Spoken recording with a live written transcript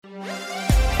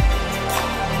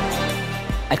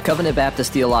At Covenant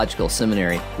Baptist Theological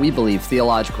Seminary, we believe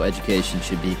theological education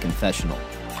should be confessional.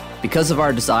 Because of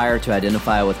our desire to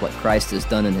identify with what Christ has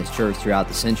done in His church throughout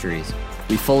the centuries,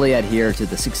 we fully adhere to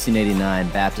the 1689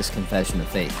 Baptist Confession of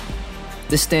Faith.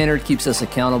 This standard keeps us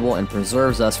accountable and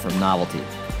preserves us from novelty.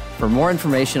 For more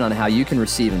information on how you can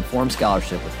receive informed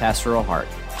scholarship with pastoral heart,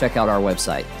 check out our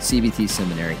website,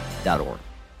 cbtseminary.org.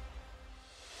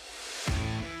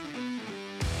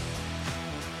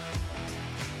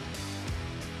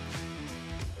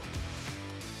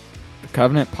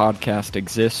 Covenant Podcast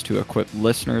exists to equip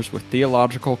listeners with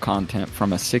theological content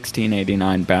from a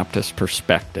 1689 Baptist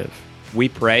perspective. We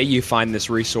pray you find this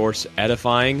resource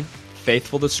edifying,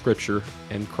 faithful to Scripture,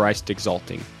 and Christ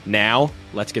exalting. Now,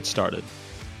 let's get started.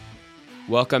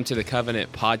 Welcome to the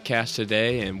Covenant Podcast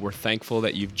today, and we're thankful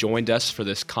that you've joined us for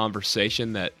this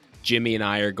conversation that Jimmy and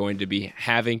I are going to be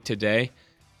having today.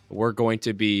 We're going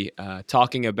to be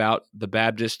talking about the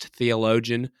Baptist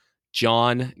theologian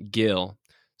John Gill.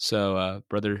 So,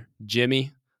 Brother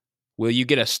Jimmy, will you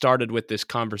get us started with this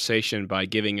conversation by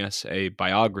giving us a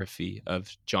biography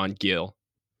of John Gill?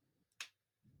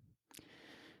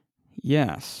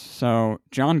 Yes. So,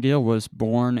 John Gill was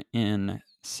born in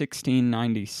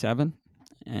 1697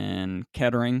 in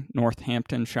Kettering,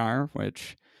 Northamptonshire,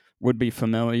 which would be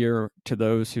familiar to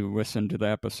those who listened to the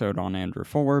episode on Andrew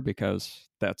Fuller, because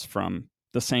that's from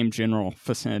the same general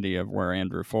vicinity of where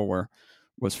Andrew Fuller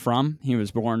was from. He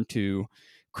was born to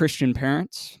Christian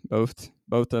parents. Both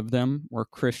of them were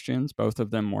Christians. Both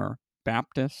of them were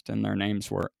Baptist, and their names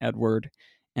were Edward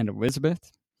and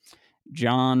Elizabeth.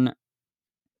 John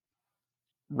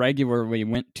regularly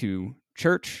went to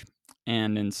church,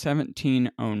 and in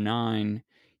 1709,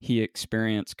 he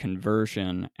experienced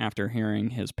conversion after hearing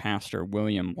his pastor,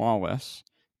 William Wallace,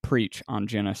 preach on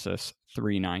Genesis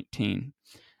 3:19.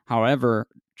 However,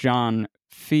 John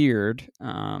feared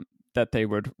that they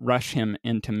would rush him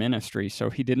into ministry, so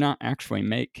he did not actually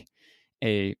make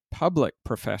a public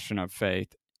profession of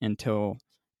faith until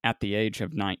at the age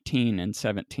of 19 in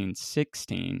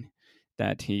 1716,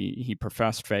 that he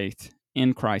professed faith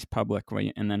in Christ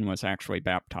publicly and then was actually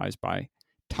baptized by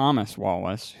Thomas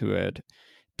Wallace, who had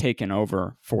taken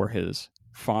over for his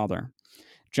father.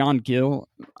 John Gill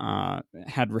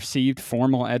had received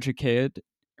formal education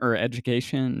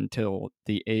until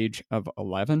the age of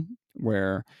 11,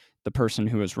 where the person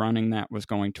who was running that was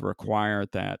going to require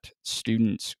that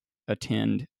students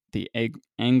attend the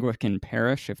Anglican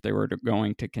parish if they were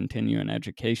going to continue an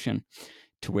education,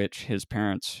 to which his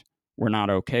parents were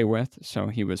not okay with. So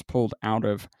he was pulled out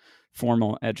of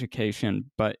formal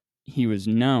education, but he was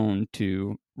known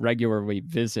to regularly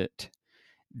visit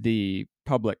the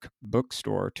public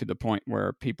bookstore to the point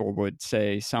where people would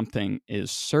say something is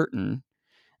certain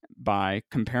by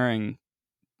comparing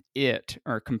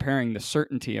the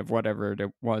certainty of whatever it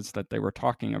was that they were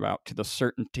talking about to the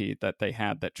certainty that they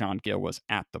had that John Gill was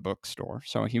at the bookstore.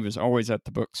 So he was always at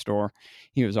the bookstore.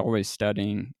 He was always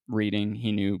studying, reading.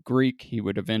 He knew Greek. He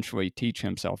would eventually teach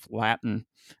himself Latin,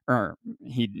 or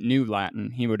he knew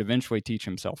Latin. He would eventually teach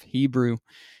himself Hebrew,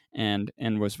 and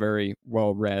was very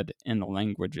well read in the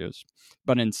languages.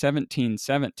 But in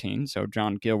 1717, so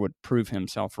John Gill would prove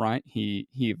himself right, he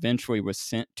eventually was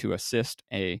sent to assist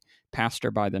a pastor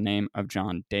by the name of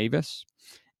John Davis,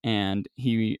 and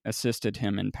he assisted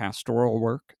him in pastoral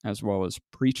work as well as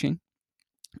preaching.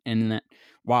 And that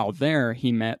while there,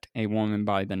 he met a woman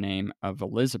by the name of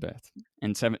Elizabeth.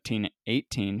 In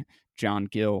 1718, John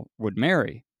Gill would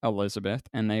marry Elizabeth,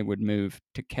 and they would move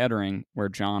to Kettering, where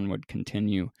John would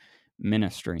continue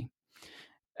ministry.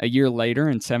 A year later,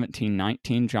 in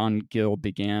 1719, John Gill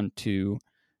began to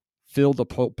fill the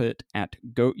pulpit at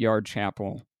Goatyard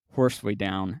Chapel, Horsley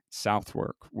Down,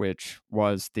 Southwark, which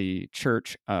was the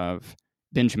church of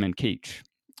Benjamin Keach.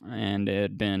 And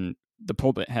the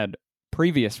pulpit had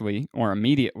previously or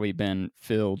immediately been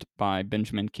filled by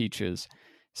Benjamin Keach's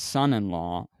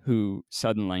son-in-law, who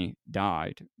suddenly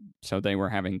died. So they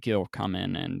were having Gill come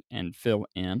in and fill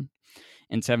in.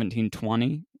 In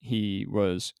 1720, he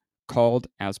was called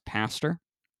as pastor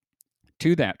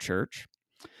to that church,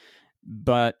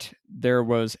 but there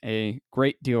was a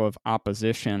great deal of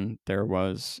opposition. There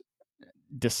was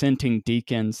dissenting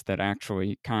deacons that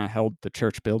actually kind of held the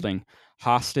church building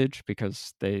hostage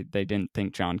because they didn't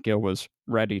think John Gill was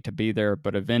ready to be there.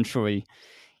 But eventually,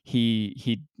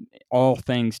 he all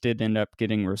things did end up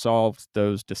getting resolved.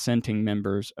 Those dissenting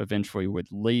members eventually would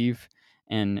leave,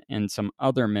 and some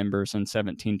other members in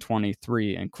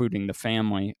 1723, including the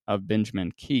family of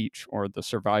Benjamin Keach, or the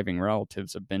surviving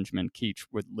relatives of Benjamin Keach,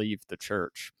 would leave the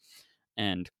church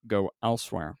and go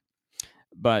elsewhere.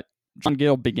 But John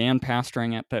Gill began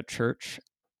pastoring at that church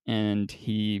and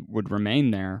he would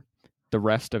remain there the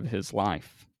rest of his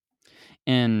life.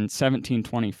 In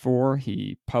 1724,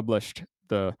 he published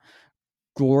The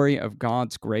Glory of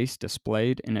God's Grace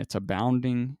Displayed in Its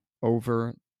Abounding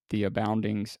Over the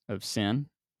Aboundings of Sin.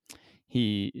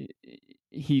 He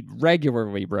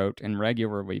regularly wrote and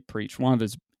regularly preached. One of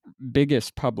his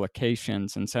biggest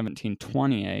publications in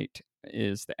 1728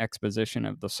 is the exposition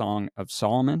of the Song of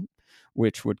Solomon,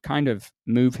 which would kind of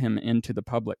move him into the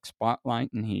public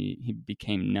spotlight, and he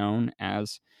became known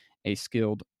as a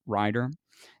skilled writer.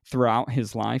 Throughout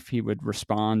his life, he would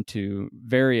respond to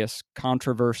various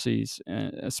controversies,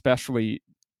 especially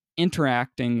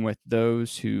interacting with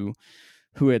those who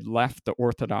had left the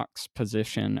orthodox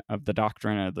position of the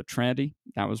doctrine of the Trinity.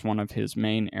 That was one of his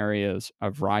main areas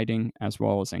of writing as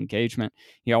well as engagement.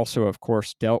 He also, of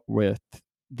course, dealt with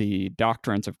the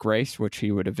doctrines of grace, which he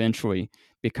would eventually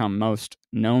become most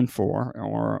known for,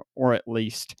 or at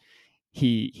least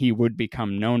he would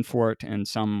become known for it, and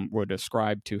some would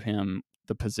ascribe to him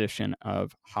the position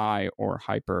of high or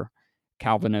hyper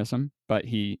Calvinism. But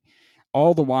he,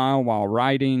 all the while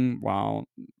writing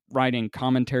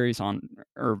commentaries on,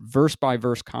 or verse by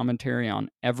verse commentary on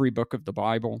every book of the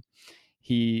Bible,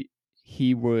 he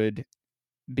would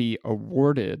be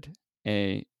awarded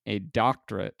a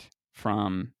doctorate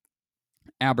from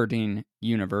Aberdeen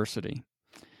University.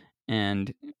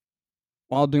 And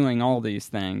while doing all these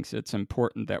things, it's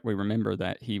important that we remember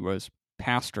that he was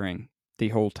pastoring the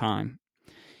whole time.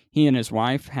 He and his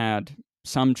wife had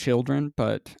some children,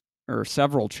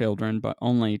 several children, but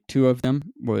only 2 of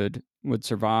them would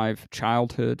survive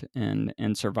childhood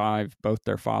and survive both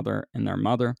their father and their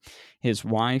mother. His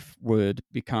wife would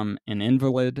become an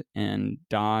invalid and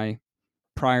die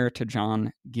prior to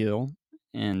John Gill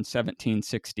in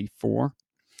 1764.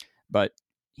 But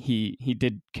he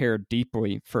did care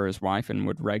deeply for his wife and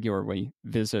would regularly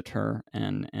visit her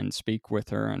and speak with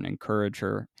her and encourage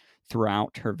her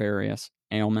throughout her various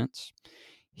ailments.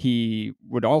 He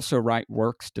would also write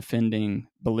works defending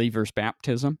believers'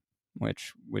 baptism,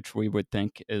 which we would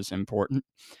think is important.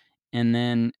 And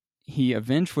then he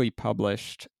eventually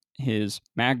published his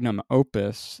magnum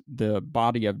opus, The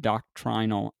Body of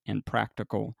Doctrinal and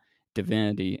Practical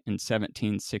Divinity, in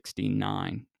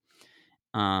 1769.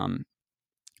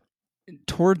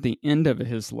 Toward the end of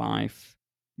his life,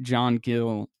 John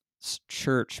Gill's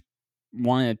church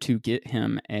wanted to get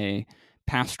him a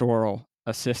pastoral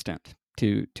assistant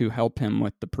to help him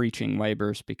with the preaching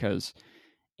labors, because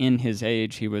in his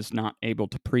age he was not able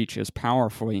to preach as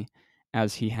powerfully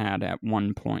as he had at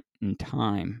one point in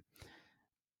time.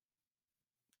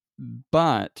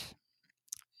 But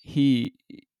he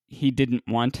didn't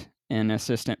want an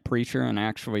assistant preacher and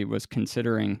actually was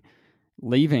considering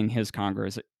leaving his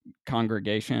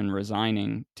congregation and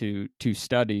resigning to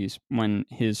studies when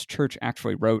his church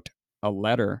actually wrote a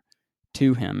letter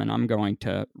to him. And I'm going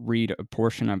to read a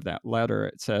portion of that letter.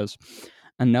 It says,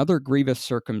 "Another grievous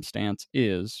circumstance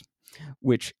is,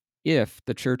 which if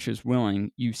the church is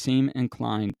willing, you seem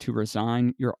inclined to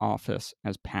resign your office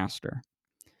as pastor.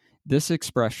 This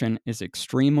expression is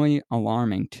extremely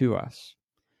alarming to us,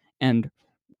 and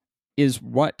is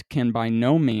what can by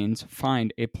no means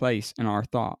find a place in our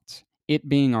thoughts, it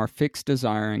being our fixed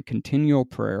desire and continual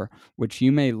prayer, which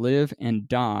you may live and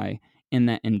die in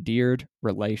that endeared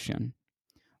relation.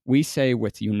 We say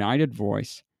with united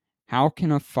voice, how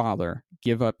can a father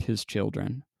give up his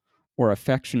children, or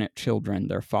affectionate children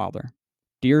their father?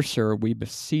 Dear sir, we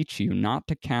beseech you not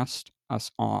to cast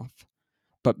us off,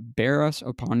 but bear us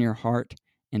upon your heart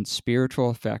in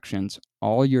spiritual affections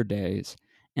all your days,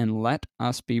 and let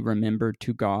us be remembered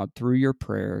to God through your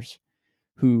prayers,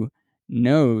 who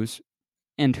knows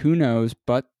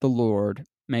but the Lord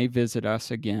may visit us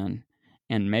again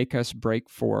and make us break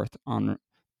forth on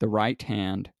the right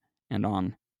hand and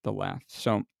on the left."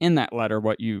 So in that letter,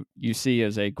 what you see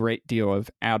is a great deal of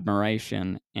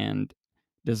admiration and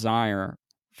desire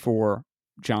for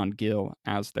John Gill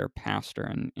as their pastor,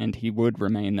 and he would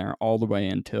remain there all the way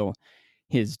until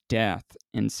his death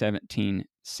in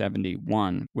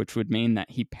 1771, which would mean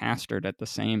that he pastored at the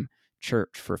same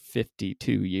church for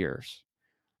 52 years,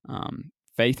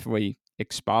 faithfully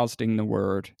expositing the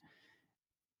word.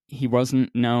 He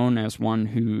wasn't known as one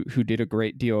who did a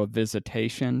great deal of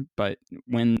visitation, but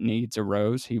when needs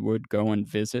arose, he would go and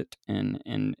visit and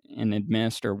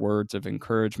administer words of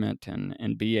encouragement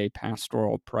and be a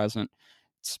pastoral presence.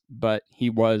 But he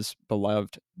was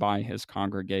beloved by his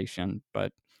congregation.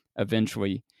 But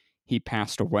eventually he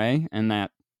passed away, and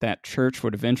that church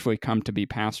would eventually come to be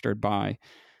pastored by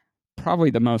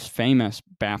probably the most famous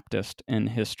Baptist in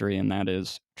history, and that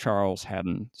is Charles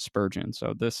Haddon Spurgeon.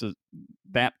 So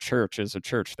that church is a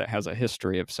church that has a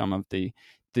history of some of the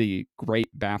great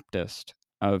Baptist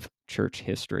of church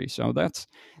history. So that's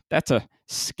a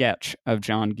sketch of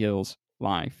John Gill's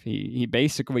life. He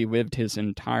basically lived his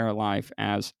entire life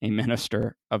as a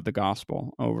minister of the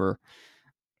gospel, over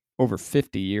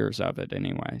 50 years of it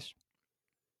anyways.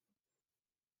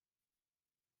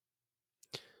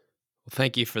 Well,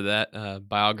 thank you for that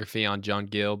biography on John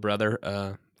Gill,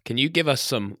 brother. Can you give us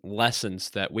some lessons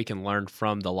that we can learn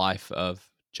from the life of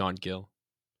John Gill?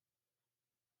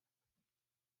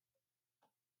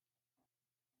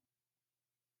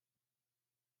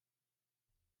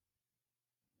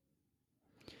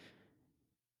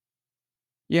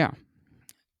 Yeah.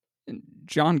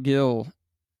 John Gill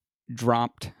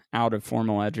dropped out of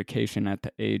formal education at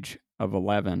the age of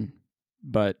 11,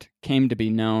 but came to be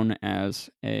known as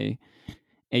a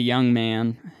young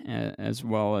man, as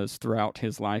well as throughout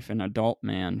his life an adult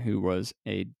man who was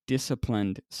a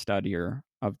disciplined studier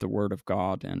of the Word of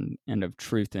God and of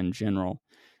truth in general.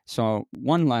 So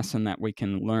one lesson that we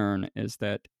can learn is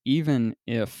that even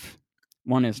if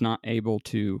one is not able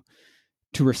to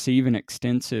receive an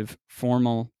extensive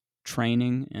formal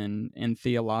training in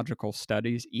theological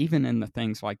studies, even in the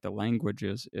things like the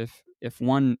languages, if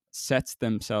one sets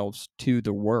themselves to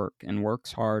the work and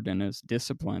works hard and is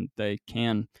disciplined, they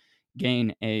can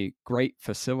gain a great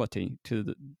facility to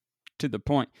the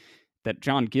point that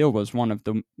John Gill was one of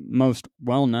the most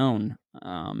well-known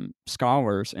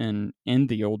scholars in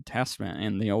the Old Testament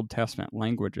and the Old Testament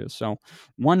languages. So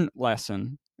one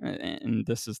lesson, and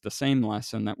this is the same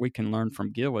lesson that we can learn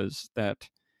from Gill, is that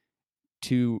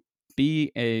to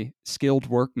be a skilled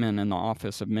workman in the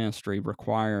office of ministry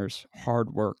requires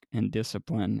hard work and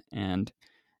discipline, and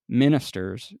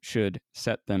ministers should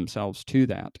set themselves to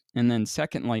that. And then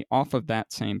secondly, off of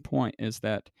that same point, is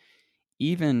that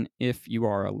even if you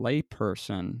are a lay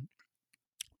person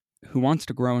who wants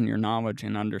to grow in your knowledge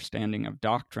and understanding of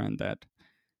doctrine, that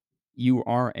you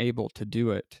are able to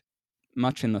do it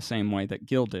much in the same way that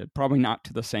Gill did. Probably not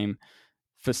to the same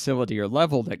facility or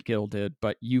level that Gill did,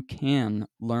 but you can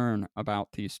learn about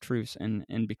these truths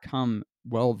and become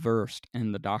well-versed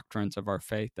in the doctrines of our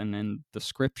faith and in the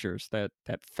scriptures that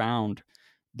found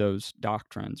those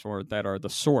doctrines, or that are the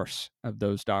source of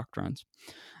those doctrines.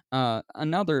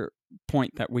 Another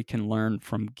point that we can learn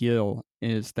from Gill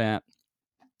is that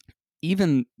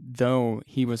even though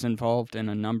he was involved in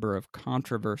a number of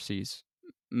controversies,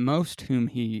 most whom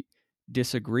he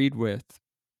disagreed with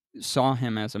saw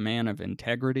him as a man of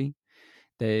integrity.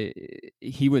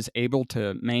 He was able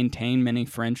to maintain many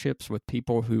friendships with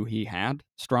people who he had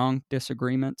strong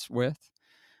disagreements with.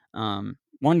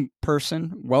 One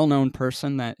person, well-known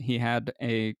person, that he had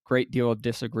a great deal of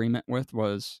disagreement with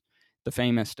was the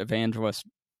famous evangelist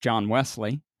John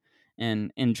Wesley.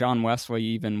 And John Wesley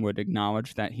even would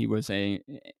acknowledge that he was a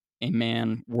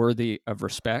man worthy of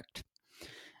respect.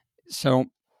 So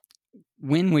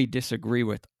when we disagree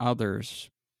with others,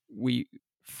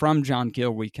 from John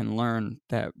Gill, we can learn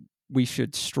that we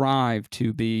should strive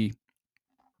to be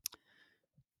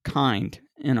kind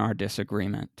in our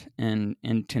disagreement, and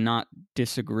to not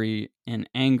disagree in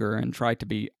anger, and try to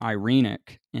be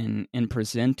irenic in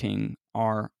presenting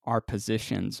our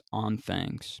positions on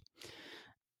things.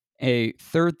 A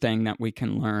third thing that we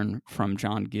can learn from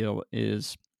John Gill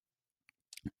is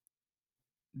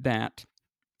that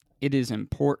it is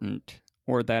important,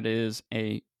 or that is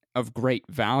of great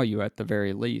value at the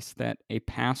very least, that a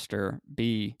pastor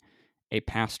be a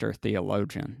pastor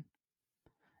theologian.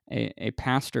 A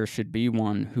pastor should be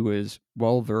one who is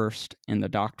well-versed in the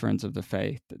doctrines of the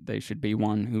faith. They should be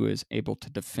one who is able to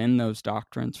defend those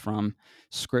doctrines from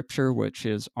Scripture, which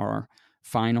is our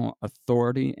final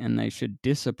authority, and they should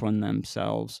discipline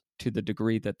themselves to the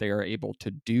degree that they are able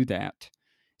to do that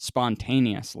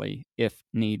spontaneously if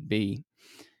need be.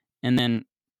 And then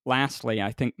lastly,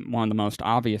 I think one of the most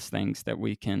obvious things that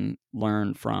we can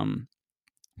learn from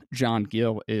John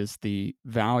Gill is the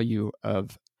value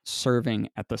of serving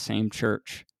at the same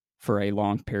church for a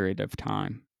long period of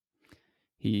time.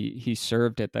 He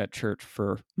served at that church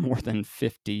for more than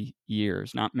 50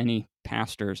 years. Not many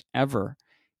pastors ever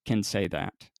can say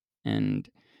that. And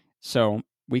so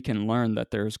we can learn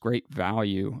that there's great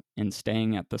value in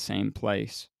staying at the same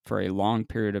place for a long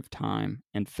period of time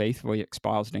and faithfully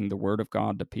expositing the Word of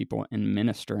God to people and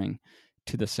ministering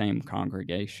to the same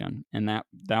congregation. And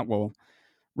that will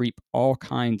reap all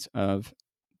kinds of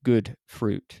good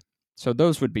fruit. So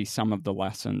those would be some of the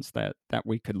lessons that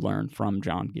we could learn from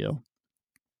John Gill.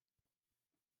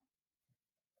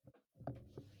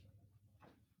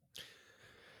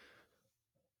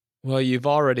 Well, you've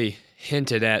already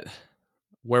hinted at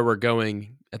where we're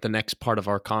going at the next part of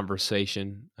our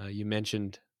conversation. You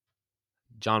mentioned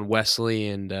John Wesley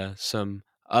and some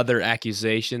other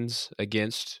accusations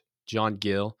against John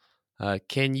Gill.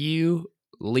 Can you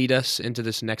lead us into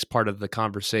this next part of the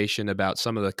conversation about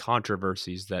some of the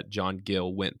controversies that John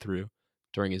Gill went through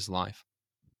during his life?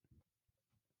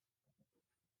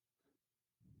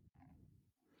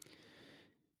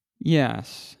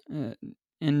 Yes.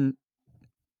 And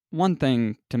one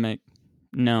thing to make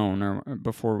known, or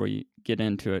before we get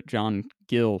into it, John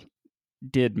Gill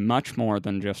did much more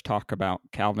than just talk about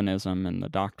Calvinism and the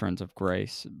doctrines of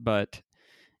grace, but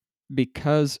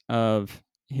because of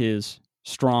his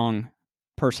strong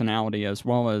personality, as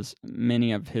well as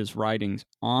many of his writings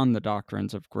on the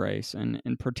doctrines of grace, and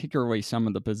particularly some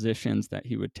of the positions that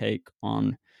he would take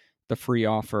on the free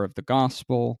offer of the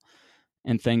gospel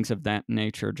and things of that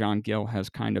nature, John Gill has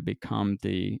kind of become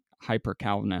the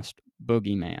hyper-Calvinist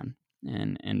boogeyman,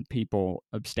 and people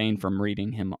abstain from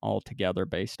reading him altogether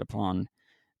based upon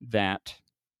that,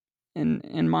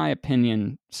 in my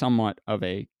opinion, somewhat of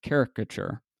a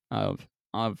caricature of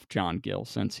John Gill,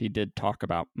 since he did talk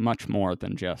about much more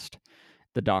than just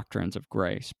the doctrines of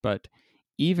grace. But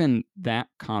even that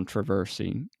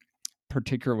controversy,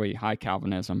 particularly high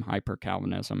Calvinism, hyper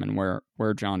Calvinism, and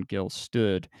where John Gill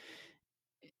stood,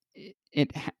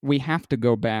 we have to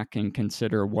go back and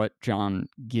consider what John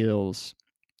Gill's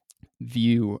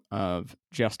view of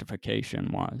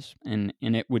justification was, and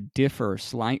it would differ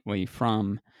slightly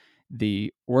from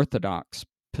the Orthodox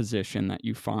position that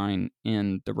you find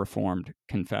in the Reformed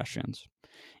confessions.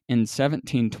 In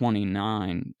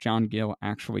 1729, John Gill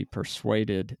actually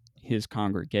persuaded his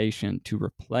congregation to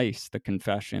replace the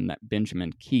confession that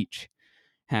Benjamin Keach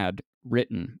had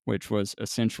written, which was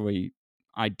essentially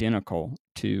identical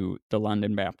to the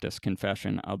London Baptist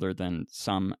Confession, other than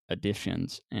some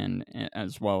additions and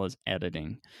as well as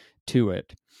editing to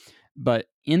it. But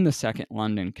in the Second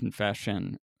London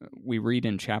Confession, we read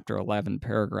in chapter 11,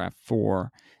 paragraph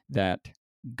 4, that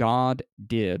God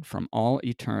did from all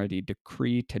eternity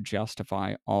decree to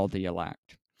justify all the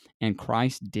elect, and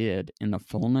Christ did in the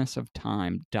fullness of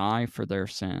time die for their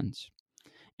sins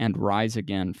and rise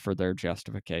again for their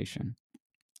justification.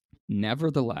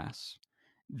 Nevertheless,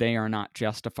 they are not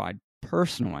justified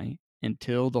personally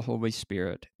until the Holy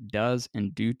Spirit does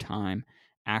in due time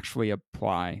actually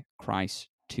apply Christ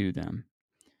to them.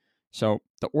 So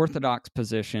the Orthodox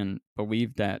position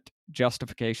believed that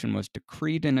justification was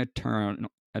decreed in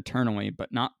eternally,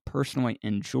 but not personally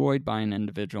enjoyed by an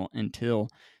individual until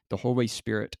the Holy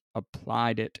Spirit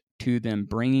applied it to them,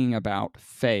 bringing about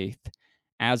faith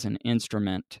as an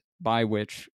instrument by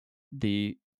which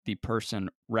the person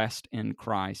rests in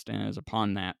Christ, and is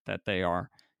upon that they are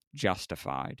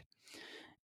justified.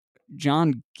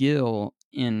 John Gill,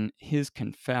 in his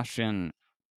confession,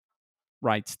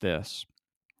 writes this: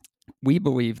 "We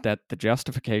believe that the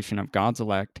justification of God's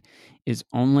elect is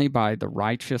only by the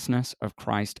righteousness of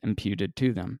Christ imputed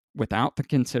to them, without the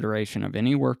consideration of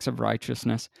any works of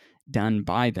righteousness done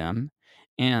by them,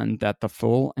 and that the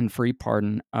full and free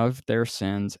pardon of their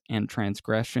sins and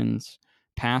transgressions,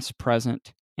 past,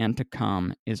 present, and to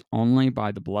come, is only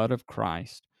by the blood of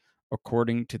Christ,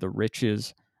 according to the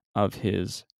riches of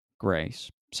his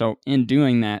grace." So in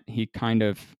doing that,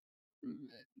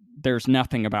 there's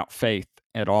nothing about faith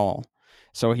at all.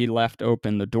 So he left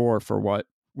open the door for what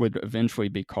would eventually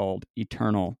be called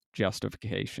eternal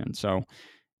justification. So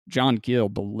John Gill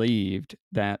believed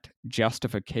that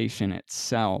justification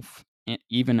itself,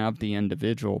 even of the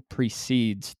individual,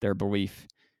 precedes their belief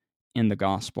in the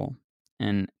gospel,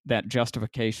 and that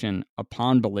justification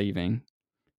upon believing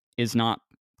is not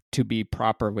to be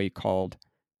properly called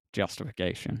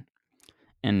justification.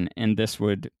 And this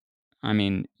would,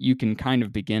 you can kind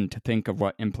of begin to think of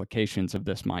what implications of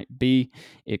this might be.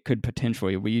 It could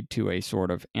potentially lead to a sort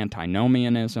of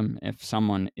antinomianism. If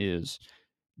someone is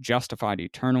justified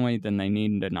eternally, then they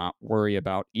need to not worry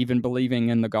about even believing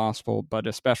in the gospel, but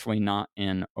especially not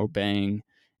in obeying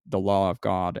the law of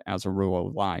God as a rule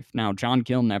of life. Now, John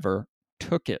Gill never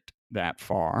took it that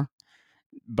far,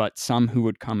 but some who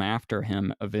would come after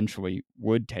him eventually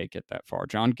would take it that far.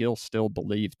 John Gill still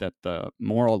believed that the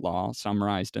moral law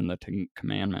summarized in the Ten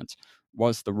Commandments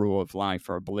was the rule of life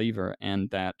for a believer,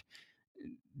 and that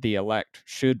the elect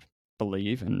should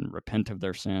believe and repent of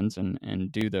their sins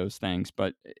and do those things.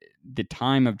 But the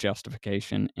time of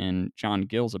justification, in John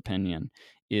Gill's opinion,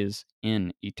 is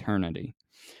in eternity.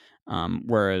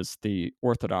 Whereas the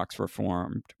Orthodox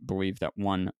Reformed believe that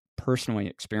one personally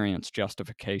experience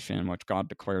justification in which God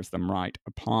declares them right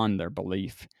upon their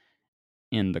belief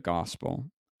in the gospel.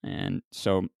 And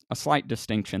so a slight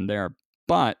distinction there.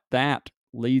 But that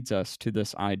leads us to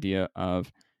this idea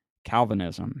of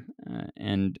Calvinism.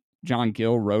 And John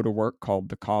Gill wrote a work called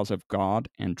The Cause of God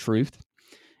and Truth.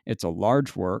 It's a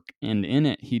large work, and in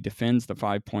it he defends the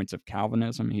 5 points of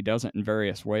Calvinism. He does it in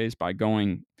various ways by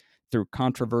going through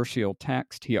controversial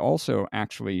text. He also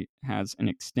actually has an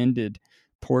extended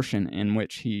portion in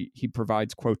which he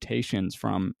provides quotations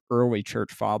from early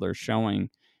church fathers showing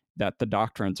that the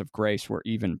doctrines of grace were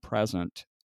even present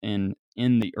in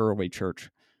the early church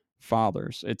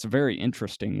fathers. It's a very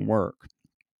interesting work.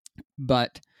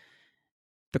 But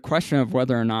the question of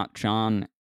whether or not John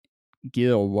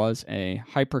Gill was a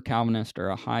hyper-Calvinist or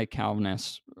a high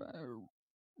Calvinist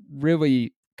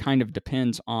really kind of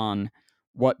depends on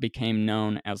what became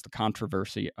known as the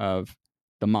controversy of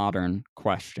the modern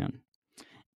question.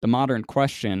 The modern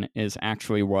question is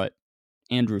actually what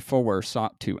Andrew Fuller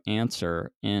sought to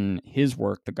answer in his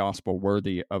work, The Gospel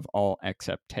Worthy of All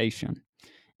Acceptation.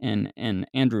 And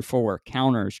Andrew Fuller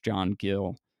counters John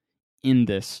Gill in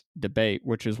this debate,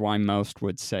 which is why most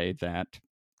would say that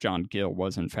John Gill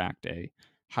was in fact a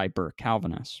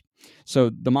hyper-Calvinist. So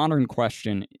the modern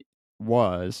question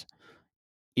was,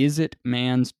 is it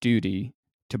man's duty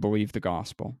to believe the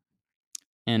gospel?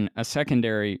 And a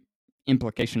secondary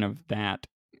implication of that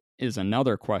is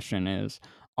another question is,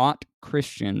 ought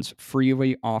Christians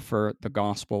freely offer the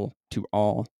gospel to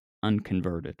all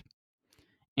unconverted?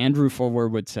 Andrew Fuller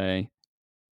would say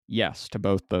yes to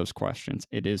both those questions.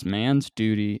 It is man's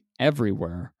duty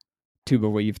everywhere to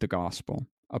believe the gospel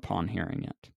upon hearing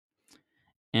it.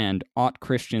 And ought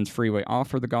Christians freely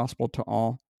offer the gospel to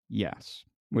all? Yes,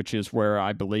 which is where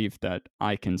I believe that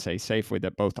I can say safely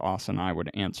that both Os and I would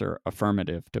answer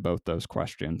affirmative to both those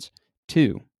questions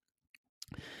too.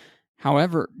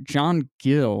 However, John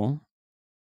Gill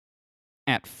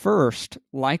at first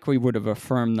likely would have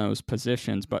affirmed those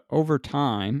positions, but over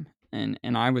time, and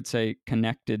I would say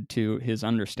connected to his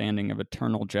understanding of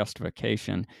eternal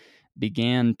justification,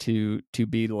 began to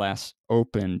be less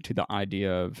open to the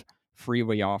idea of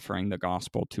freely offering the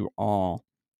gospel to all,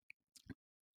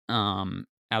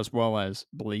 as well as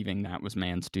believing that was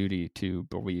man's duty to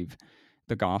believe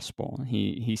the gospel.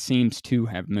 He seems to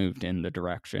have moved in the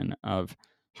direction of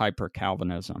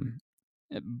hyper-Calvinism,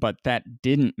 but that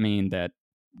didn't mean that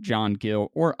John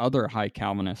Gill or other high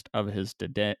Calvinists of his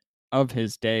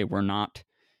day were not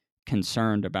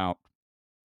concerned about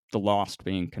the lost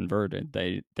being converted.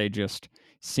 They just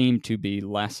seem to be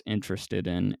less interested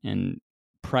in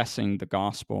pressing the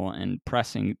gospel and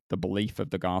pressing the belief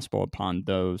of the gospel upon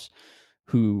those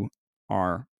who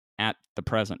are at the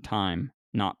present time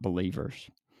not believers.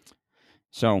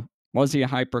 So, was he a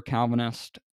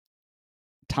hyper-Calvinist?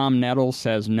 Tom Nettles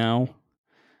says no.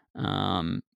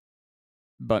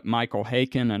 But Michael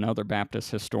Haykin, another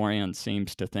Baptist historian,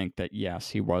 seems to think that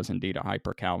yes, he was indeed a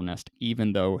hyper-Calvinist,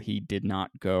 even though he did not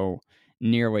go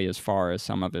nearly as far as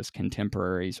some of his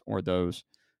contemporaries or those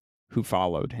who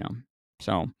followed him.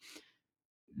 So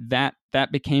that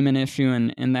became an issue,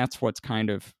 and that's what's kind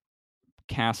of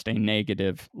cast a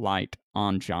negative light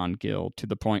on John Gill to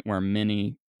the point where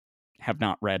many have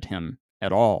not read him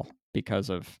at all because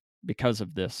of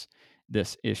this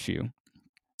issue.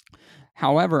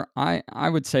 However, I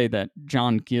would say that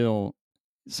John Gill,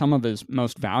 some of his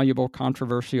most valuable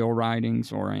controversial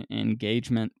writings or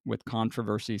engagement with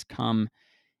controversies come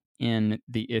in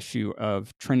the issue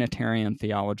of Trinitarian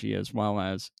theology as well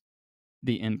as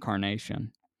the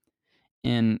incarnation.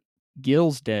 In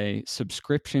Gill's day,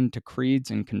 subscription to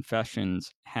creeds and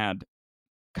confessions had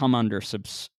come under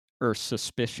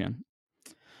suspicion.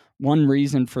 One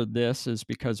reason for this is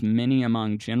because many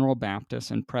among General Baptists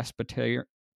and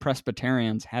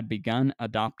Presbyterians had begun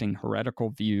adopting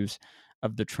heretical views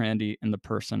of the Trinity in the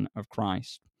person of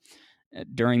Christ.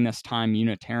 During this time,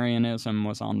 Unitarianism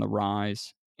was on the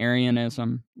rise,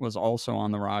 Arianism was also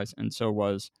on the rise, and so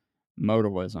was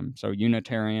modalism. So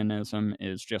Unitarianism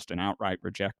is just an outright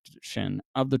rejection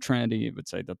of the Trinity. It would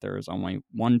say that there is only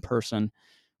one person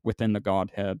within the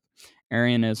Godhead.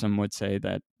 Arianism would say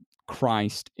that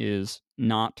Christ is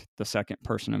not the second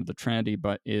person of the Trinity,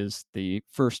 but is the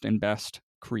first and best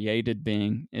created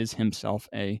being, is himself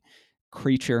a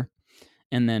creature.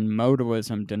 And then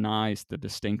modalism denies the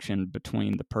distinction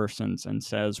between the persons and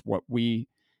says what we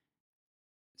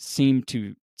seem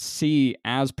to see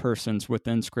as persons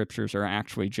within scriptures are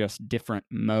actually just different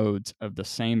modes of the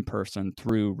same person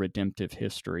through redemptive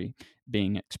history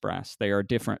being expressed. They are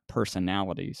different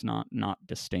personalities, not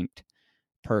distinct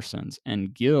persons.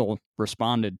 And Gill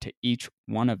responded to each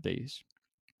one of these.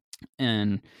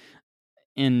 And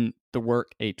in the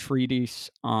work A Treatise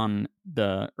on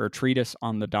the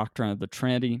Doctrine of the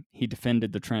Trinity, he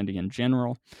defended the Trinity in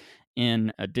general.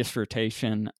 in a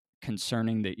dissertation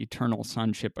concerning the eternal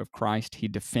sonship of Christ, he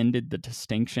defended the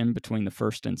distinction between the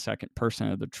first and second person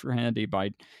of the Trinity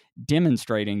by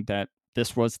demonstrating that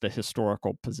this was the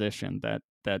historical position,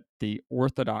 that the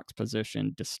Orthodox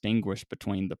position distinguished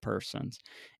between the persons.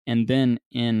 And then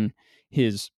in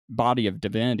his body of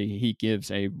divinity, he gives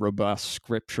a robust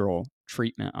scriptural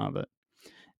treatment of it.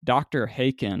 Dr.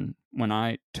 Haken, when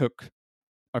I took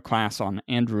a class on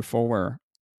Andrew Fuller,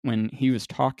 when he was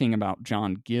talking about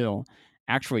John Gill,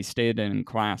 actually stated in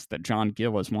class that John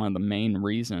Gill is one of the main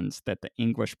reasons that the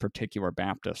English Particular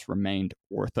Baptists remained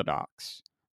orthodox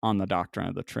on the doctrine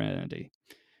of the Trinity,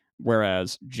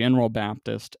 whereas General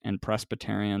Baptist and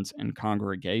Presbyterians and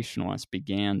Congregationalists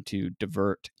began to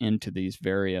divert into these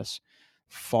various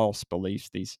false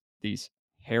beliefs, these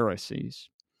heresies.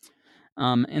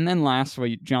 And then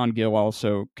lastly, John Gill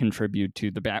also contributed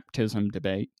to the baptism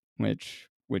debate, which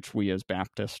we as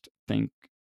Baptists think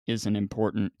is an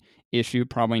important issue,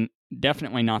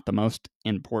 definitely not the most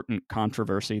important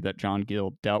controversy that John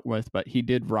Gill dealt with, but he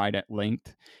did write at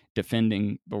length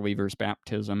defending believers'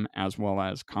 baptism as well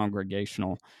as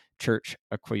congregational church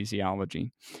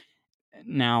ecclesiology.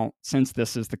 Now, since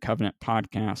this is the Covenant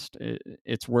podcast,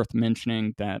 it's worth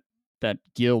mentioning that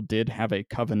Gill did have a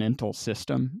covenantal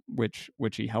system, which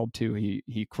he held to.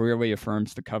 He clearly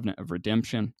affirms the covenant of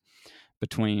redemption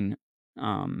between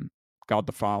God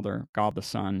the Father, God the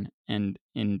Son, and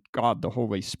in God the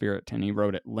Holy Spirit. And he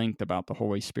wrote at length about the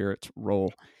Holy Spirit's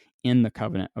role in the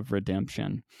covenant of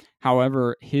redemption.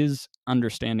 However, his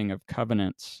understanding of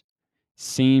covenants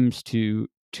seems to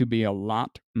be a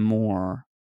lot more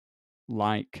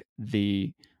like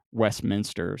the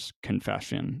Westminster's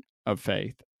Confession of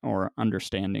Faith, or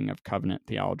understanding of covenant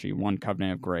theology, one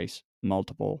covenant of grace,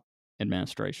 multiple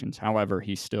administrations. However,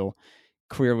 he still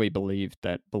clearly believed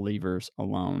that believers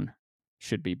alone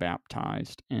should be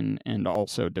baptized, and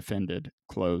also defended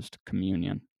closed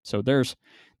communion. So there's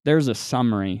a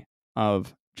summary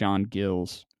of John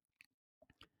Gill's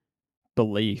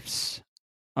beliefs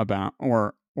about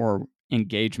or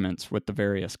engagements with the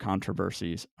various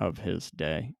controversies of his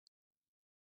day.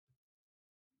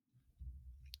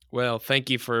 Well, thank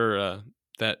you for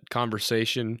that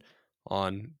conversation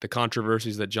on the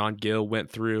controversies that John Gill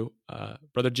went through.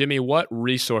 Brother Jimmy, what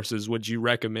resources would you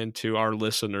recommend to our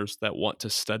listeners that want to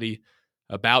study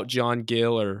about John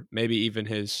Gill, or maybe even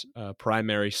his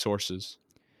primary sources?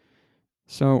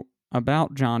 So,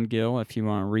 about John Gill, if you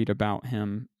want to read about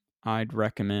him, I'd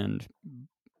recommend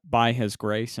By His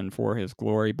Grace and For His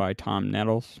Glory by Tom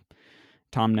Nettles.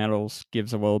 Tom Nettles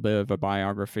gives a little bit of a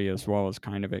biography as well as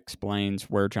kind of explains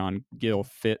where John Gill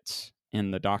fits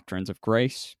in the doctrines of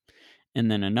grace.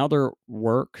 And then another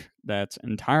work that's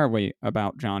entirely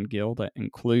about John Gill that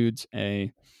includes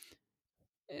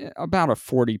about a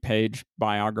 40-page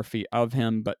biography of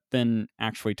him, but then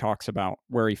actually talks about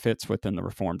where he fits within the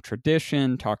Reformed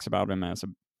tradition, talks about him as a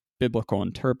biblical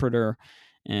interpreter,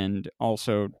 and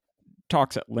also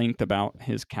talks at length about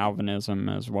his Calvinism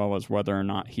as well as whether or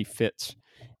not he fits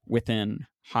within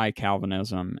High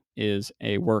Calvinism, is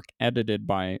a work edited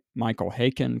by Michael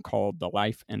Haken called The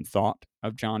Life and Thought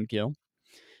of John Gill.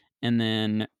 And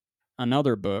then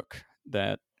another book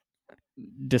that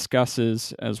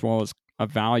discusses as well as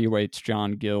evaluates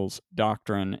John Gill's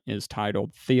doctrine is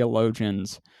titled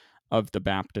Theologians of the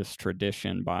Baptist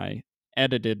Tradition,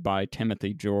 edited by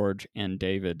Timothy George and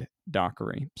David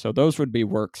Dockery. So those would be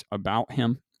works about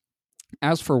him.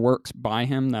 As for works by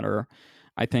him that are,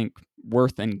 I think,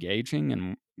 worth engaging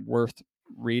and worth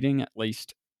reading, at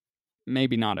least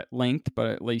maybe not at length, but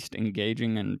at least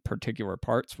engaging in particular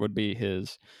parts, would be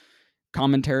his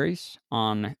commentaries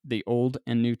on the Old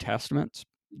and New Testaments.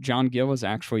 John Gill is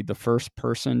actually the first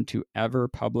person to ever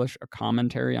publish a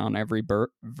commentary on every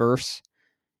verse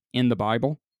in the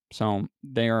Bible. So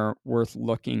they are worth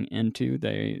looking into.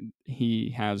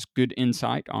 He has good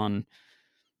insight on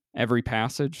every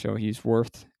passage, so he's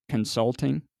worth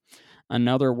consulting.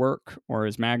 Another work, or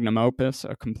his magnum opus,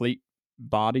 A Complete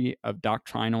Body of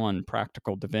Doctrinal and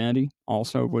Practical Divinity,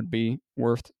 also would be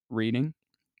worth reading.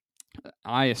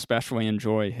 I especially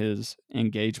enjoy his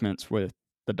engagements with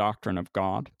the doctrine of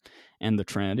God and the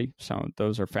Trinity. So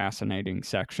those are fascinating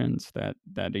sections that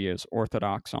he is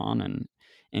orthodox on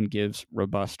and gives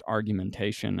robust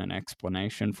argumentation and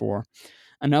explanation for.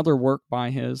 Another work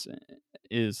by his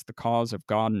is The Cause of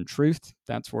God and Truth.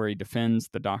 That's where he defends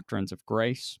the doctrines of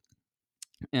grace.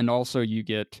 And also you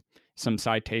get some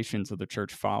citations of the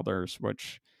Church Fathers,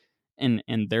 which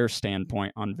in their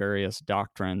standpoint on various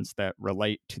doctrines that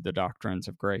relate to the doctrines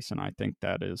of grace. And I think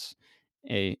that is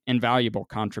a invaluable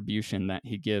contribution that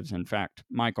he gives. In fact,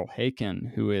 Michael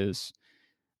Haken, who is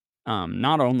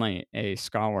not only a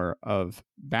scholar of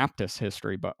Baptist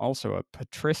history, but also a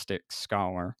patristic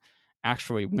scholar,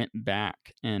 actually went back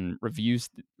and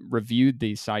reviewed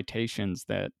these citations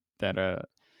that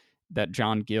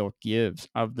John Gill gives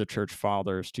of the church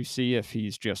fathers to see if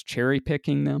he's just cherry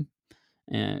picking them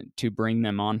and to bring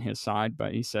them on his side.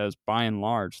 But he says, by and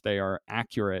large, they are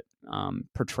accurate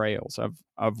portrayals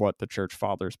of what the church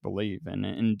fathers believe. And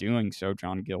in doing so,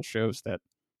 John Gill shows that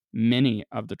many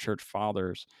of the church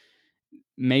fathers,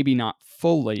 maybe not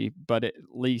fully, but at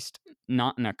least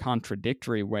not in a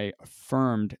contradictory way,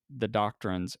 affirmed the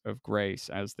doctrines of grace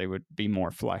as they would be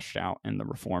more fleshed out in the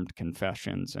Reformed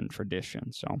confessions and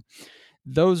traditions. So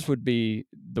those would be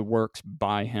the works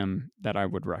by him that I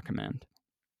would recommend.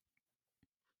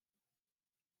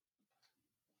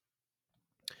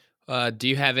 Do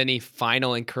you have any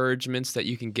final encouragements that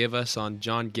you can give us on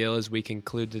John Gill as we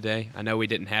conclude today? I know we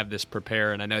didn't have this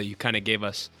prepared, and I know you kind of gave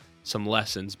us some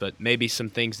lessons, but maybe some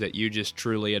things that you just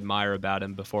truly admire about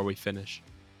him before we finish.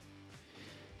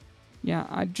 Yeah,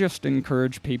 I'd just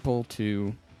encourage people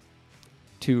to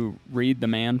read the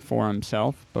man for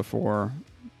himself before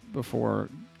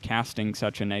casting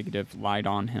such a negative light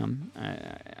on him.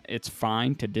 It's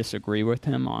fine to disagree with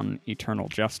him on eternal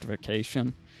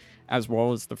justification, as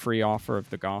well as the free offer of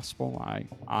the gospel.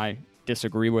 I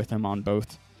disagree with him on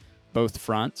both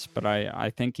fronts, but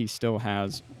I think he still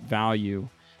has value,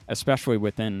 especially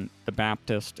within the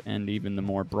Baptist and even the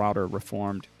more broader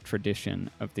Reformed tradition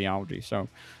of theology. So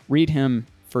read him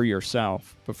for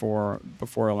yourself before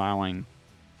allowing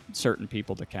certain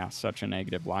people to cast such a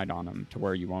negative light on him to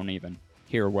where you won't even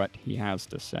hear what he has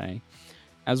to say.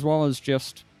 As well as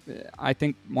just, I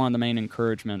think one of the main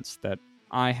encouragements that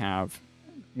I have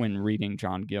when reading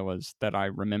John Gill is that I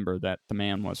remember that the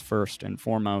man was first and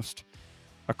foremost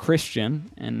a Christian,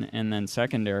 and then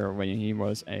secondarily, he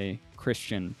was a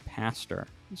Christian pastor.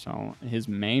 So his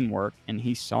main work, and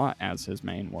he saw it as his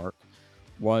main work,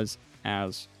 was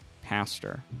as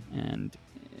pastor. And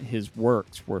his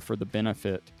works were for the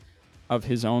benefit of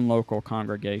his own local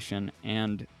congregation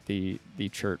and the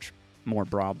church more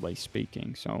broadly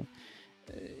speaking. So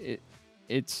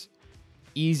it's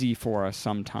easy for us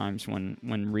sometimes when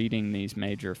reading these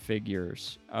major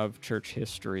figures of church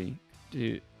history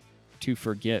to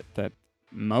forget that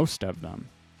most of them,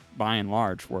 by and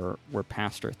large, were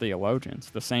pastor theologians.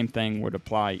 The same thing would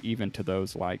apply even to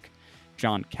those like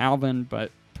John Calvin,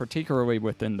 but particularly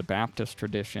within the Baptist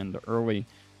tradition, the early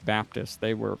Baptists,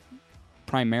 they were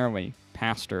primarily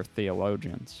pastor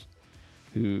theologians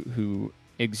who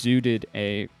exuded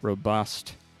a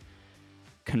robust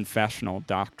confessional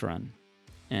doctrine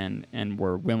and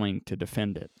were willing to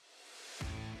defend it.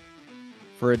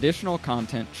 For additional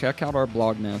content, check out our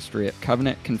blog ministry at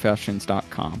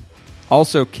covenantconfessions.com.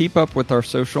 Also, keep up with our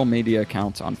social media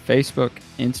accounts on Facebook,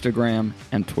 Instagram,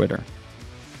 and Twitter.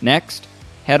 Next,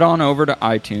 head on over to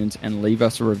iTunes and leave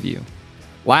us a review.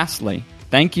 Lastly,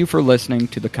 thank you for listening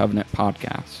to the Covenant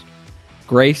Podcast.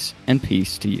 Grace and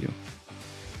peace to you.